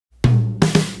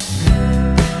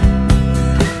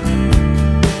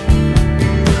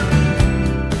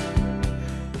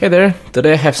Hey there,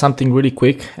 today I have something really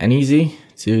quick and easy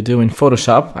to do in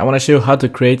Photoshop. I want to show you how to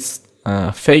create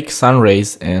fake sun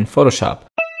rays in Photoshop.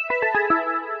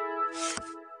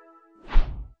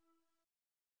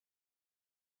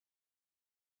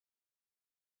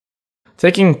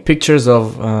 Taking pictures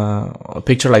of a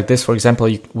picture like this, for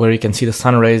example, where you can see the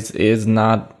sun rays, is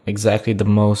not exactly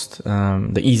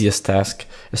the easiest task,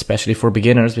 especially for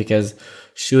beginners, because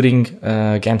shooting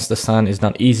against the sun is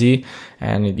not easy,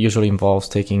 and it usually involves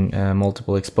taking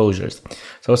multiple exposures.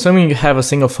 So assuming you have a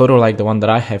single photo like the one that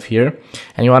I have here,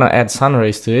 and you want to add sun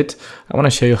rays to it, I want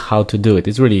to show you how to do it.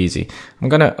 It's really easy. I'm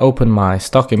gonna open my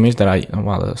stock image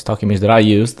the stock image that I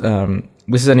used.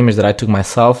 This is an image that I took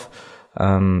myself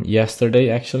yesterday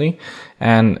actually,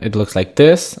 and it looks like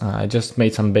this. I just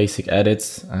made some basic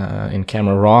edits in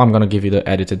Camera Raw. I'm gonna give you the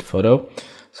edited photo,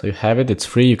 so you have it. It's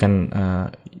free. You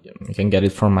can get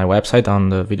it from my website. On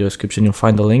the video description you'll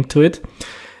find the link to it,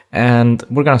 and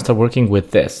we're gonna start working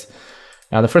with this.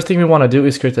 Now the first thing we want to do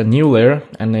is create a new layer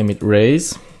and name it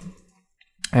rays,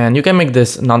 and you can make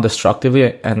this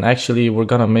non-destructively, and actually we're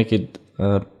gonna make it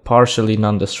partially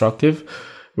non-destructive.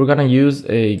 We're gonna use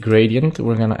a gradient.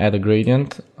 We're gonna add a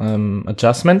gradient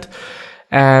adjustment,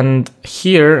 and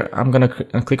here I'm gonna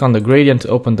click on the gradient to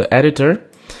open the editor,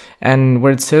 and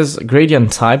where it says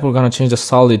gradient type, we're gonna change the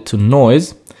solid to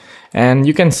noise, and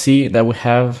you can see that we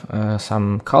have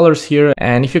some colors here,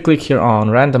 and if you click here on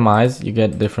randomize, you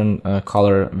get different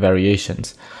color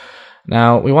variations.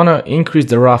 Now we want to increase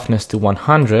the roughness to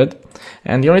 100,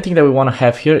 and the only thing that we want to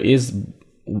have here is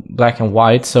black and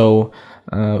white, so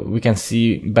we can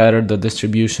see better the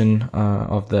distribution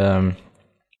of the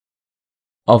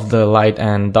light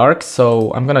and dark.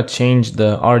 So I'm gonna change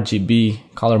the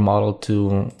RGB color model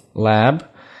to lab,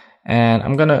 and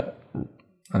I'm gonna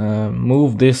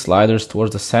move these sliders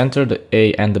towards the center, the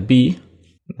A and the B.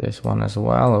 This one as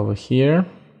well over here,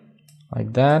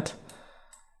 like that.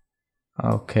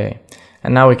 Okay,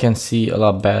 and now we can see a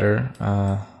lot better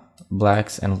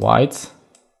blacks and whites.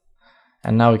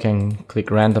 And now we can click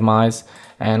randomize,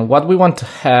 and what we want to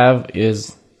have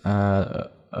is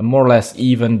a more or less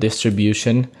even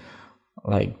distribution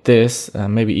like this.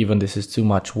 Maybe even this is too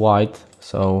much white,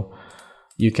 so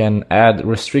you can add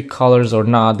restrict colors or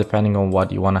not depending on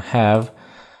what you want to have.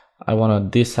 I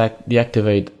want to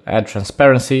deactivate add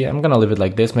transparency. I'm gonna leave it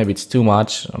like this. Maybe it's too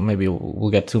much, maybe we'll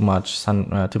get too many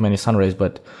sun rays,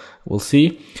 but we'll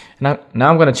see. Now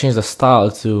I'm gonna change the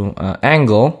style to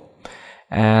angle.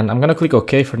 And I'm gonna click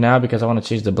OK for now because I want to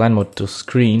change the blend mode to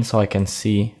screen so I can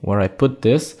see where I put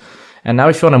this. And now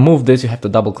if you want to move this, you have to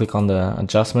double click on the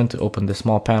adjustment to open the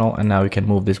small panel, and now you can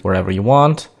move this wherever you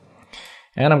want.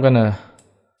 And I'm gonna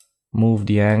move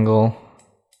the angle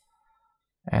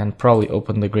and probably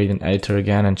open the gradient editor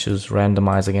again and choose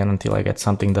randomize again until I get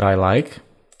something that I like.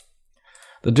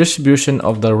 The distribution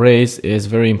of the rays is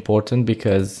very important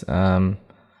because it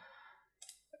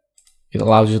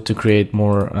allows you to create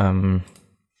more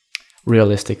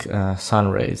realistic sun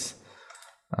rays.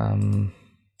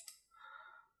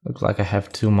 Looks like I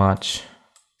have too much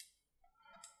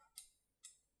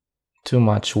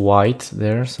white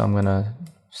there, so I'm gonna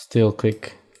still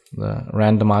click the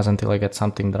randomize until I get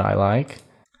something that I like.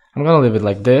 I'm gonna leave it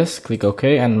like this, click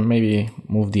OK, and maybe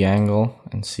move the angle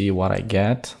and see what I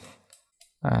get.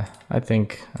 I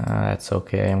think that's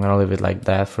okay. I'm gonna leave it like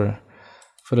that for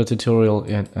the tutorial.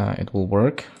 It will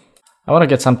work. I want to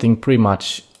get something pretty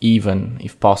much even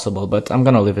if possible, but I'm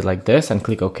gonna leave it like this and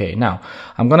click OK. Now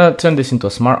I'm gonna turn this into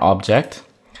a smart object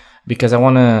because I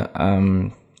want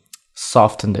to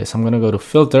soften this. I'm gonna go to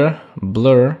filter,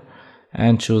 blur,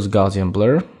 and choose Gaussian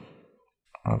blur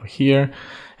over here.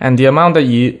 And the amount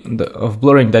of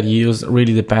blurring that you use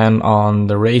really depend on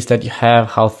the rays that you have,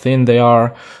 how thin they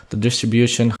are, the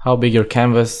distribution, how big your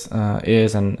canvas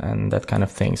is, and that kind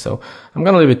of thing. So I'm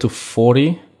gonna leave it to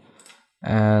 40,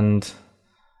 and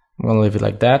I'm gonna leave it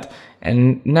like that.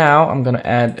 And now I'm gonna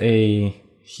add a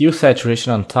hue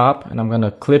saturation on top, and I'm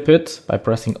gonna clip it by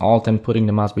pressing Alt and putting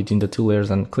the mouse between the two layers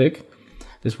and click.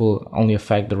 This will only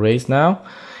affect the rays now.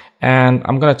 And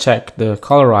I'm gonna check the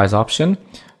colorize option,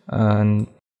 and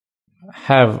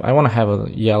I want to have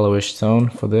a yellowish tone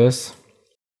for this,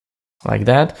 like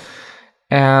that.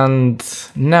 And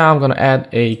now I'm going to add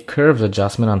a curves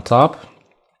adjustment on top,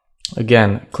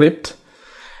 again clipped,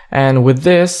 and with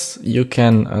this you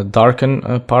can darken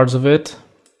parts of it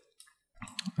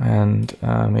and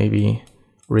maybe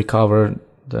recover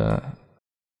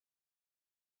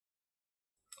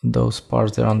those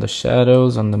parts there on the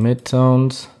shadows, on the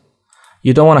midtones.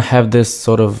 You don't want to have this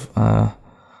sort of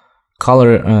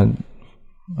color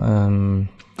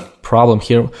problem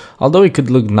here, although it could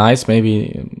look nice.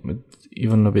 Maybe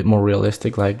even a bit more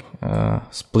realistic, like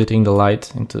splitting the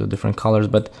light into different colors,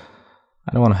 but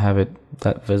I don't want to have it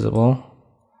that visible.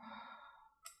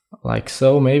 Like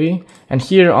so, maybe. And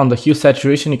here on the hue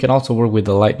saturation, you can also work with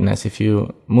the lightness. If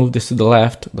you move this to the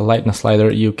left, the lightness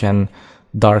slider, you can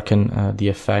darken the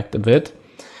effect a bit.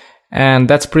 And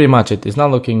that's pretty much it. It's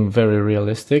not looking very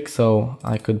realistic, so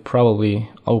I could probably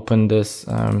open this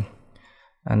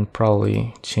and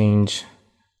probably change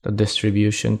the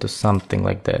distribution to something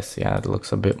like this. Yeah, it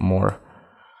looks a bit more,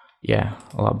 yeah,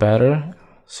 a lot better.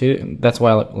 See, that's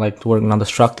why I like to work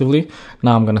non-destructively.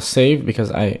 Now I'm gonna save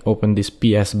because I opened this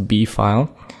PSB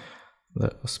file,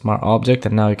 the smart object,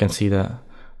 and now you can see that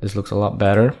this looks a lot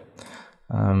better.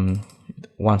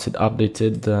 Once it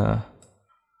updated the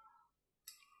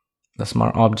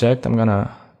smart object, I'm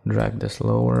gonna drag this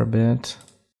lower a bit.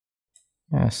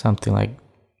 Yeah, something like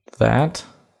that.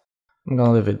 I'm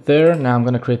gonna leave it there. Now I'm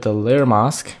gonna create a layer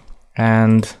mask,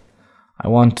 and I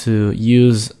want to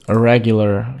use a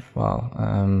regular,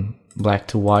 black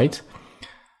to white,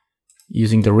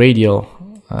 using the radial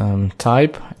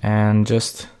type, and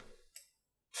just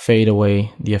fade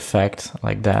away the effect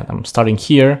like that. I'm starting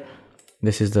here.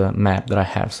 This is the map that I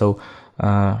have. So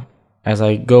as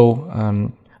I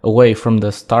go away from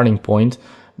the starting point,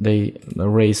 the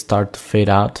rays start to fade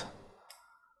out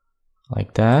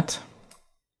like that.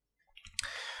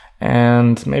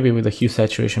 And maybe with the hue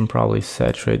saturation, probably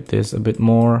saturate this a bit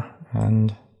more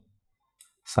and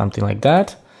something like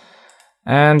that.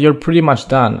 And you're pretty much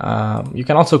done. You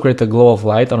can also create a glow of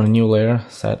light on a new layer,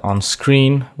 set on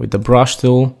screen with the brush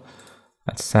tool.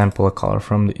 Let's sample a color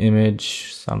from the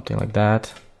image, something like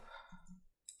that.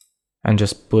 And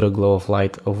just put a glow of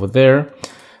light over there.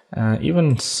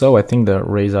 Even so, I think the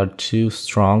rays are too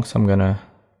strong, so I'm gonna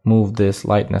move this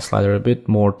lightness slider a bit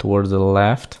more towards the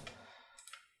left.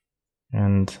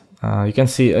 And you can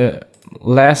see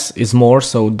less is more,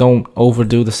 so don't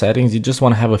overdo the settings. You just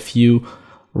want to have a few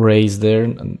rays there.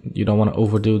 You don't want to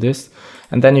overdo this.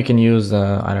 And then you can use,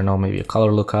 I don't know, maybe a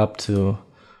color lookup to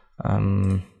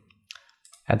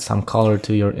add some color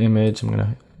to your image. I'm going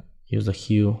to use the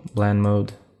hue blend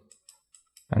mode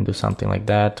and do something like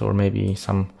that, or maybe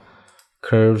some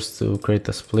curves to create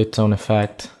a split tone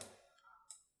effect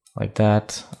like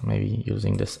that. Maybe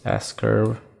using this S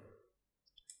curve.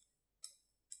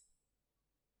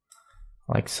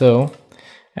 Like so,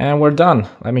 and we're done.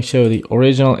 Let me show you the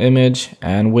original image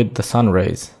and with the sun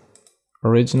rays.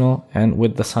 Original and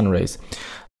with the sun rays.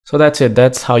 So that's it.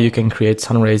 That's how you can create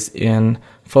sun rays in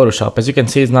Photoshop. As you can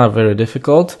see, it's not very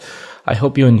difficult. I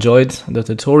hope you enjoyed the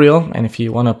tutorial, and if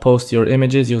you want to post your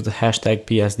images, use the hashtag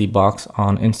PSDBox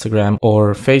on Instagram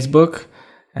or Facebook.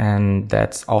 And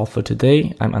that's all for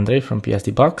today. I'm Andrei from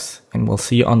PSDBox, and we'll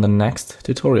see you on the next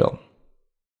tutorial.